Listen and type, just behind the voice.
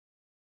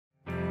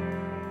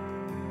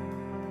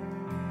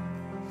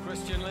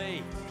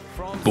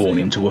Born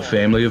into a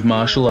family of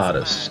martial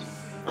artists,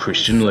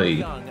 Christian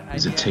Lee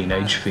is a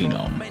teenage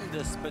phenom.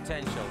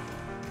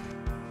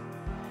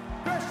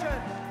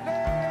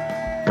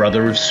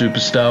 Brother of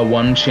Superstar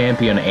 1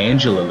 champion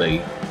Angela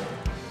Lee,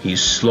 he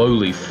is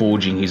slowly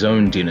forging his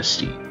own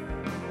dynasty.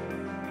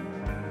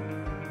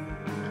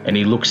 And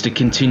he looks to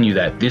continue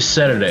that this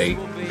Saturday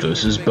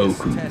versus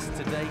Goku.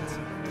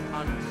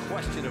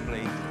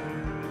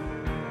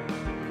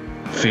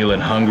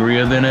 Feeling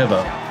hungrier than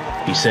ever,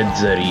 he said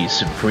that he is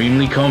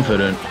supremely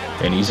confident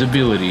in his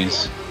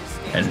abilities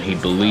and he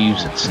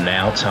believes it's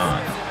now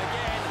time.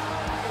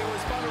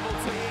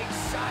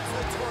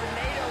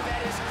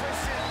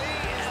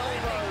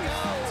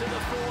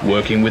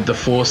 Working with the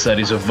force that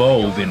is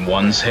evolved in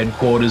one's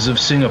headquarters of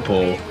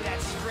Singapore,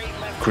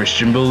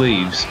 Christian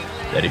believes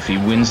that if he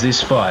wins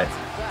this fight,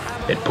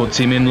 it puts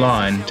him in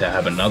line to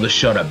have another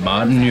shot at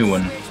Martin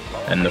Nguyen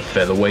and the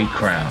featherweight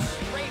crown.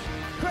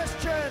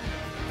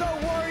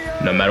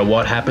 No matter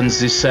what happens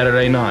this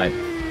Saturday night,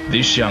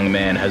 this young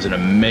man has an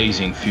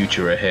amazing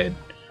future ahead.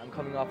 I'm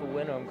coming off a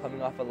win or I'm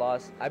coming off a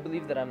loss. I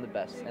believe that I'm the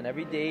best. And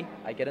every day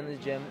I get in the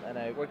gym and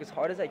I work as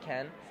hard as I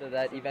can so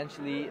that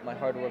eventually my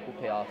hard work will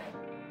pay off.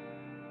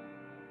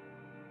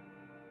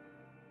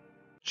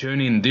 Tune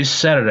in this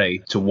Saturday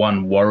to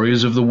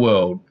Warriors of the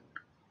World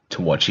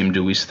to watch him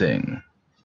do his thing.